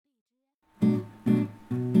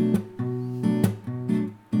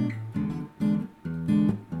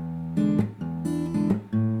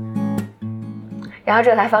然后这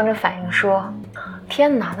个来访者反映说，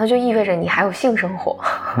天哪，那就意味着你还有性生活。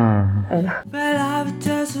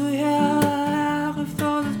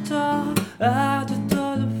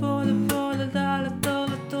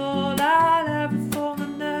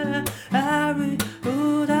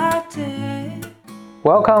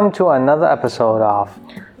Welcome to another episode of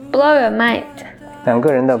Blow Your Mind， 两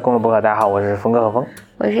个人的公路博客。大家好，我是峰哥和峰，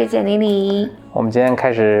我是简丽丽。我们今天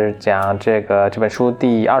开始讲这本书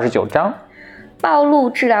第29章，暴露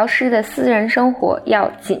治疗师的私人生活要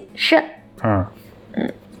谨慎。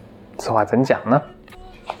此话怎讲呢？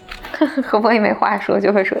何峰也没话说，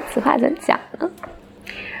就会说此话怎讲呢？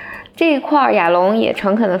这一块亚龙也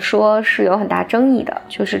诚恳地说是有很大争议的，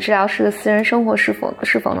就是治疗师的私人生活是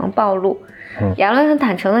否能暴露。亚龙很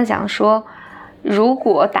坦诚地讲说，如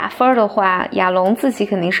果打分的话，亚龙自己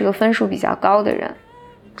肯定是个分数比较高的人。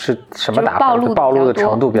是什么打分？就是暴露的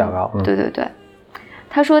程度比较高。对对对，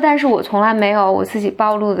他说，但是我从来没有我自己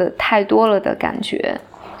暴露的太多了的感觉。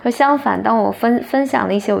相反，当我分享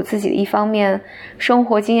了一些我自己的一方面生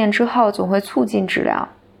活经验之后，总会促进治疗。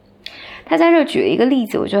他在这举了一个例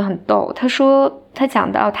子，我觉得很逗。他说，他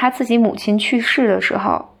讲到他自己母亲去世的时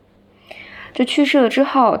候，就去世了之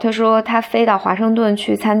后，他说他飞到华盛顿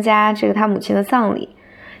去参加他母亲的葬礼，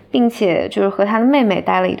并且就是和他的妹妹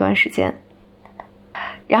待了一段时间。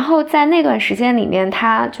然后在那段时间里面，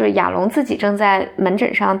他就是亚龙自己正在门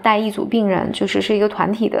诊上带一组病人，是一个团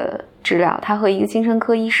体的治疗，他和一个精神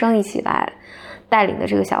科医生一起来带领的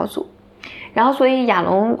这个小组。然后所以亚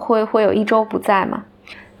龙会有1周不在嘛，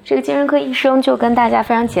这个精神科医生就跟大家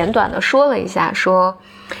非常简短的说了一下，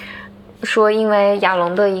说因为亚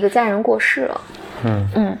龙的一个家人过世了。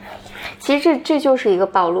其实这就是一个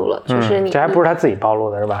暴露了，就是你这还不是他自己暴露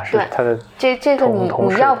的是吧？是他的这个你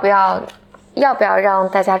要不要让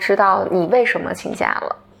大家知道你为什么请假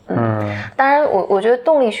了？当然我觉得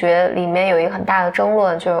动力学里面有一个很大的争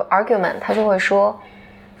论，就是 argument， 他就会说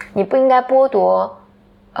你不应该剥夺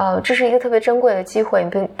这是一个特别珍贵的机会，你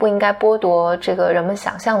不应该剥夺这个人们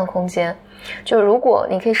想象的空间。就如果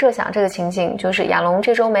你可以设想这个情景，就是亚龙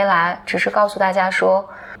这周没来，只是告诉大家说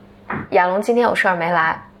亚龙今天有事儿没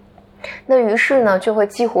来，那于是呢就会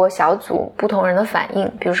激活小组不同人的反应。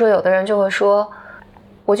比如说有的人就会说，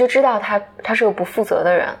我就知道他是个不负责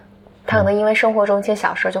的人，他可能因为生活中一些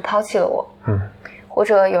小事就抛弃了我。或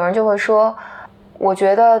者有人就会说，我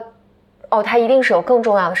觉得他一定是有更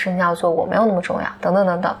重要的事情要做，我没有那么重要，等等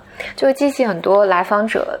等等，就会激起很多来访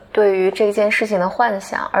者对于这件事情的幻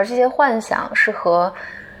想，而这些幻想是和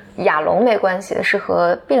亚龙没关系的，是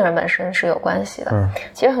和病人本身是有关系的。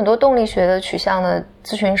其实很多动力学的取向的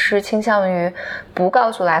咨询师倾向于不告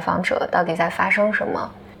诉来访者到底在发生什么，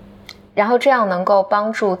然后这样能够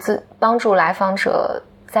帮助来访者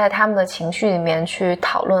在他们的情绪里面去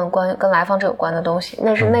讨论跟来访者有关的东西，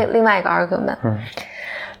那是另外一个 argument。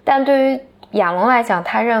但对于亚龙来讲，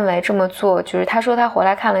他认为这么做，就是他说他回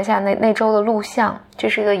来看了一下那周的录像，这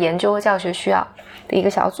是一个研究和教学需要的一个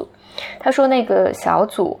小组。他说那个小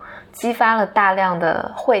组激发了大量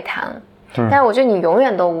的会谈，但是我觉得你永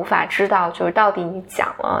远都无法知道，就是到底你讲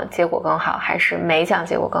了结果更好，还是没讲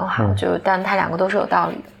结果更好。但他两个都是有道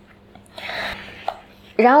理的。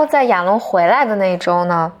然后在亚龙回来的那一周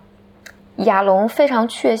呢，亚龙非常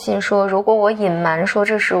确信说，如果我隐瞒说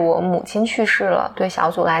这是我母亲去世了，对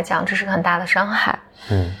小组来讲这是个很大的伤害。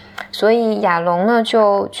所以亚龙呢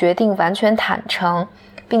就决定完全坦诚，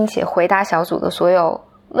并且回答小组的所有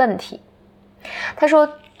问题。他说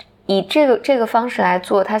以这个方式来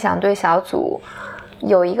做，他想对小组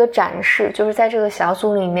有一个展示，就是在这个小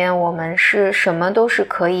组里面我们是什么都是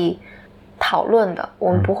可以讨论的，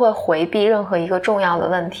我们不会回避任何一个重要的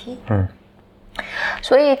问题。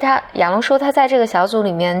所以亚龙说他在这个小组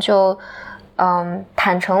里面就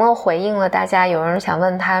坦诚了回应了大家，有人想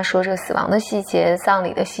问他说这个死亡的细节、葬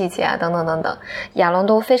礼的细节啊等等等等，亚龙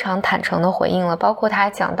都非常坦诚的回应了，包括他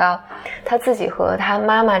讲到他自己和他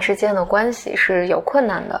妈妈之间的关系是有困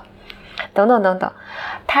难的等等等等。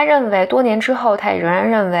他认为多年之后，他也仍然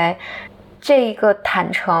认为这一个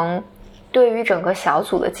坦诚对于整个小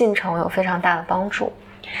组的进程有非常大的帮助。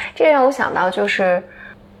这让我想到就是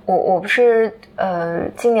我不是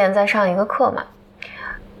今年在上一个课嘛，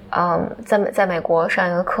在美国上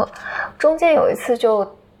一个课，中间有一次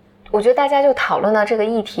我觉得大家就讨论到这个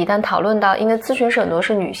议题，但讨论到因为咨询师很多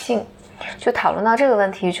是女性，就讨论到这个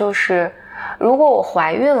问题，就是如果我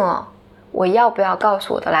怀孕了，我要不要告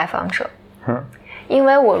诉我的来访者？因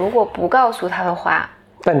为我如果不告诉他的话，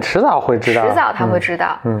但迟早会知道，迟早他会知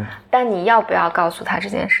道。但你要不要告诉他这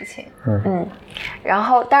件事情？然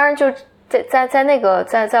后当然就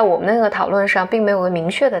在我们那个讨论上，并没有个明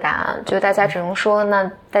确的答案，就大家只能说，那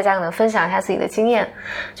大家可能分享一下自己的经验，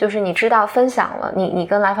就是你知道分享了，你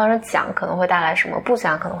跟来访者讲可能会带来什么，不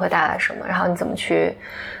讲可能会带来什么，然后你怎么去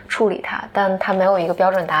处理它，但它没有一个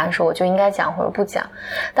标准答案说我就应该讲或者不讲。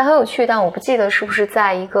但很有趣，但我不记得是不是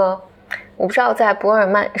在一个，我不知道在博尔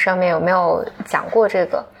曼上面有没有讲过这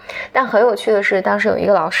个，但很有趣的是，当时有一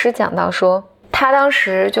个老师讲到说，他当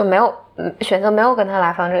时就选择没有跟他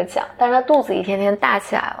来访者讲，但是他肚子一天天大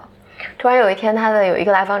起来了。突然有一天，有一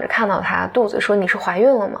个来访者看到他肚子，说：“你是怀孕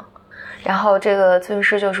了吗？”然后这个咨询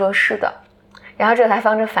师就说：“是的。”然后这个来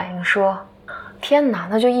访者反应说：“天哪，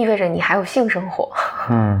那就意味着你还有性生活。”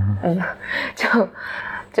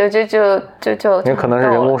就也可能是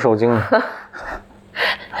人工受精的。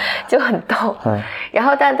就很逗，然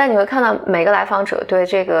后但你会看到每个来访者对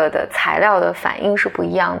这个的材料的反应是不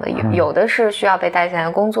一样的，有的是需要被带进来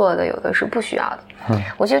工作的，有的是不需要的。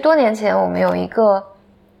我记得多年前我们有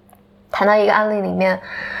谈到一个案例里面，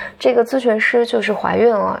这个咨询师就是怀孕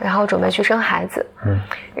了，然后准备去生孩子，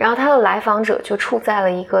然后他的来访者就处在了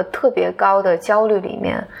一个特别高的焦虑里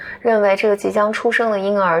面，认为这个即将出生的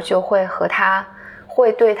婴儿就会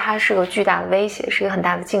对他是个巨大的威胁，是一个很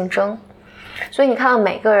大的竞争。所以你看到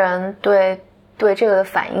每个人对这个的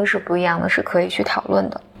反应是不一样的，是可以去讨论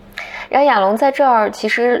的。然后亚龙在这儿其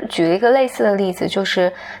实举了一个类似的例子，就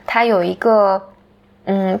是他有一个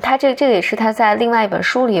他这个也是他在另外一本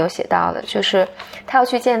书里有写到的，就是他要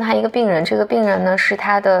去见他一个病人，这个病人呢是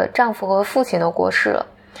她的丈夫和父亲都过世了，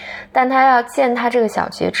但他要见他这个小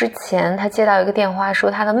杰之前，他接到一个电话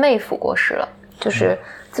说他的妹夫过世了，就是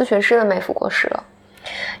咨询师的妹夫过世了。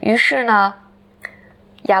于是呢，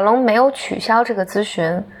亚龙没有取消这个咨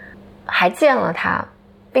询，还见了他，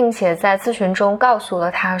并且在咨询中告诉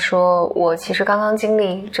了他说，我其实刚刚经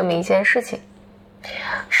历这么一件事情。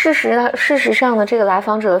事实上呢，这个来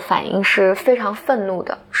访者的反应是非常愤怒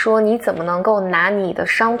的，说你怎么能够拿你的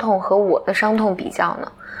伤痛和我的伤痛比较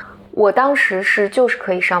呢？我当时就是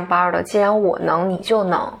可以上班的，既然我能你就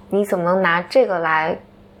能，你怎么能拿这个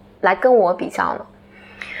来跟我比较呢？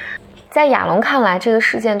在亚龙看来，这个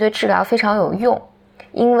事件对治疗非常有用，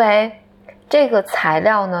因为这个材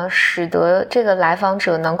料呢，使得这个来访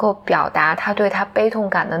者能够表达他对他悲痛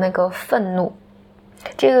感的那个愤怒，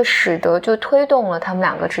这个使得就推动了他们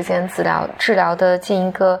两个之间治疗的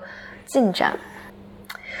一个进展。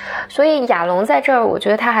所以亚龙在这儿，我觉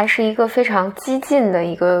得他还是一个非常激进的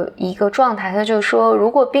一个状态。他就说，如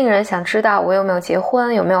果病人想知道我有没有结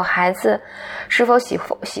婚，有没有孩子，是否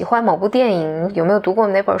喜欢某部电影，有没有读过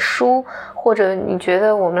哪本书，或者你觉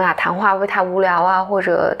得我们俩谈话会不会太无聊啊，或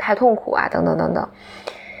者太痛苦啊，等等等等，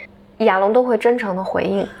亚龙都会真诚的回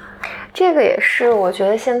应。这个也是我觉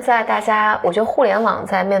得现在我觉得互联网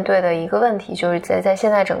在面对的一个问题，就是在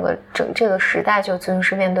现在整这个时代，就咨询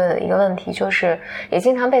师面对的一个问题，就是也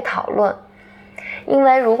经常被讨论。因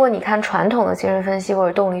为如果你看传统的精神分析或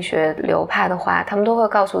者动力学流派的话，他们都会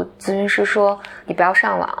告诉咨询师说，你不要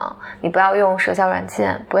上网，你不要用社交软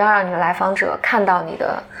件，不要让你的来访者看到你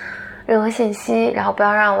的任何信息，然后不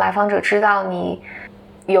要让来访者知道你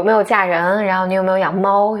有没有嫁人，然后你有没有养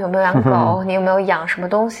猫，有没有养狗，你有没有养什么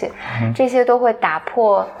东西，这些都会打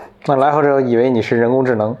破。那来访者以为你是人工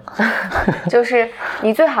智能。就是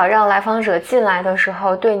你最好让来访者进来的时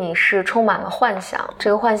候对你是充满了幻想，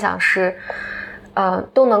这个幻想是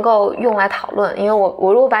都能够用来讨论。因为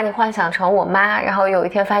我如果把你幻想成我妈，然后有一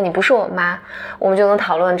天发现你不是我妈，我们就能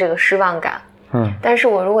讨论这个失望感。但是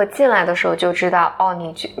我如果进来的时候就知道，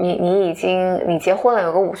你结婚了，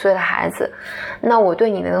有个5岁的孩子，那我对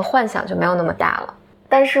你的那个幻想就没有那么大了。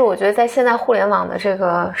但是我觉得在现在互联网的这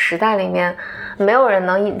个时代里面，没有人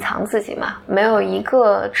能隐藏自己嘛，没有一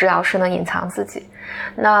个治疗师能隐藏自己，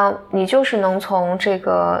那你就是能从这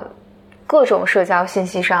个各种社交信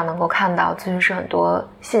息上能够看到咨询师很多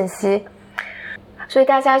信息，所以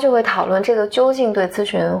大家就会讨论这个究竟对咨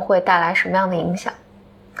询会带来什么样的影响。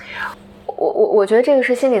我觉得这个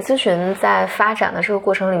是心理咨询在发展的这个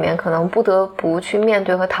过程里面可能不得不去面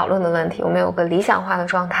对和讨论的问题。我们有个理想化的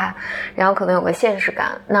状态，然后可能有个现实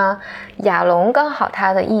感。那亚龙刚好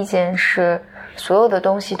他的意见是所有的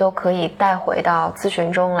东西都可以带回到咨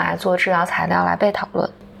询中来做治疗材料来被讨论，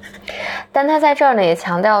但他在这儿呢也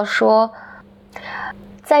强调说，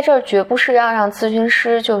在这儿绝不是要让咨询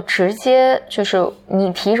师就直接就是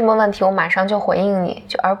你提什么问题我马上就回应你，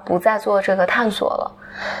而不再做这个探索了。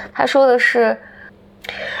他说的是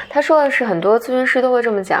很多咨询师都会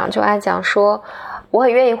这么讲，就爱讲说，我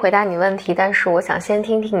很愿意回答你问题，但是我想先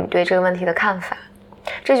听听你对这个问题的看法。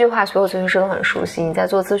这句话所有咨询师都很熟悉，你在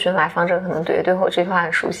做咨询，来访者可能对我这句话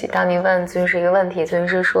很熟悉。当你问咨询师一个问题，咨询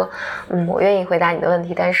师说我愿意回答你的问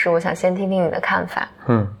题，但是我想先听听你的看法。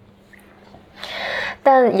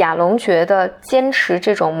但亚龙觉得坚持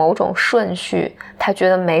这种某种顺序，他觉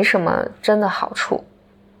得没什么真的好处。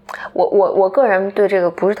我个人对这个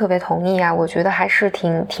不是特别同意啊，我觉得还是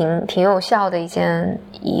挺有效的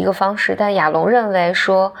一个方式。但亚龙认为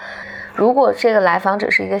说，如果这个来访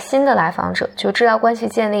者是一个新的来访者，就治疗关系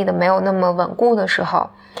建立的没有那么稳固的时候，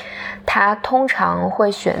他通常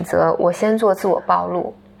会选择我先做自我暴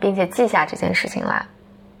露，并且记下这件事情来。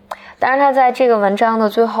当然他在这个文章的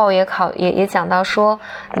最后也讲到说，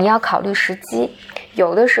你要考虑时机，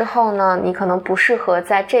有的时候呢你可能不适合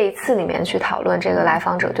在这一次里面去讨论这个来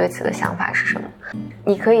访者对此的想法是什么，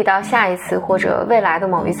你可以到下一次或者未来的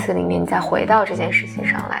某一次里面，你再回到这件事情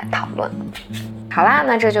上来讨论。好啦，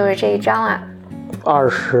那这就是这一章啦。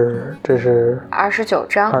这是29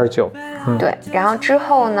章。29，对。然后之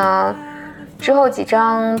后几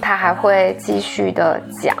章他还会继续的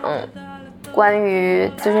讲关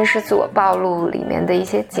于咨询师自我暴露里面的一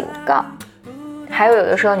些警告，还有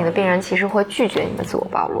的时候你的病人其实会拒绝你的自我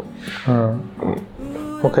暴露。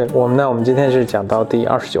OK， 我们今天是讲到第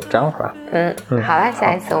29章是吧？好啦，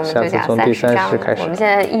下一次我们就讲30章。开始。我们现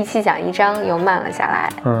在一期讲1章又慢了下来。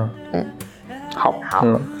好，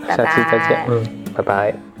拜拜，下期再见。拜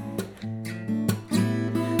拜。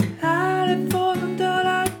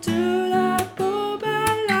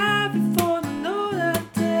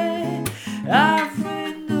I